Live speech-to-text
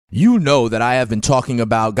You know that I have been talking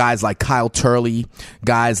about guys like Kyle Turley,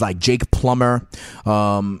 guys like Jake Plummer,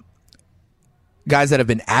 guys that have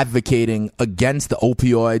been advocating against the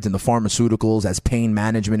opioids and the pharmaceuticals as pain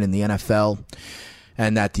management in the NFL,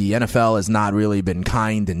 and that the NFL has not really been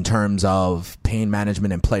kind in terms of pain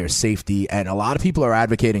management and player safety. And a lot of people are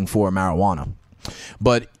advocating for marijuana.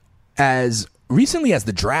 But as recently as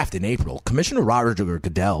the draft in April, Commissioner Roger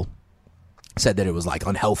Goodell said that it was like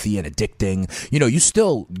unhealthy and addicting. You know, you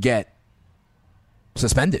still get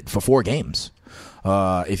suspended for 4 games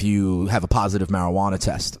if you have a positive marijuana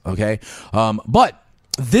test. Okay. But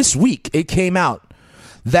this week it came out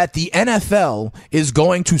that the NFL is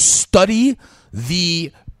going to study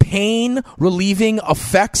the pain relieving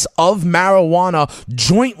effects of marijuana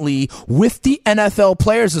jointly with the NFL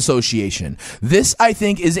Players Association. This, I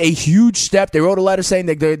think, is a huge step. They wrote a letter saying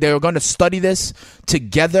that they're going to study this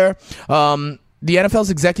together. The NFL's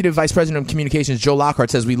Executive Vice President of Communications, Joe Lockhart,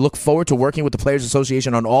 says we look forward to working with the Players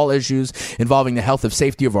Association on all issues involving the health and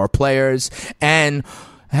safety of our players, and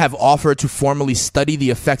have offered to formally study the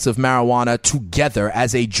effects of marijuana together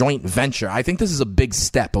as a joint venture. I think this is a big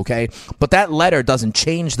step, okay? But that letter doesn't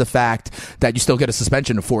change the fact that you still get a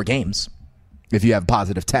suspension of 4 games if you have a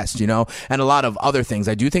positive test, you know, and a lot of other things.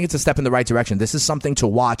 I do think it's a step in the right direction. This is something to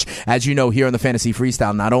watch. As you know, here on the Fantasy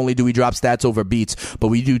Freestyle, not only do we drop stats over beats, but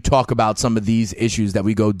we do talk about some of these issues that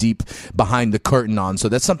we go deep behind the curtain on. So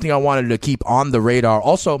that's something I wanted to keep on the radar.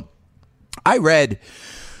 Also, I read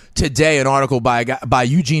today an article by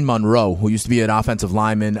Eugene Monroe, who used to be an offensive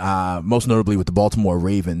lineman, most notably with the Baltimore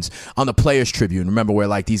Ravens, on the Players Tribune. Remember where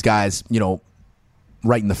like these guys, you know,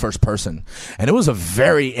 write in the first person. And it was a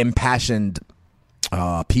very impassioned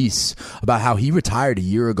piece about how he retired a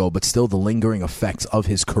year ago, but still the lingering effects of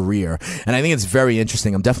his career. And I think it's very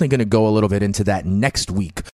interesting. I'm definitely going to go a little bit into that next week.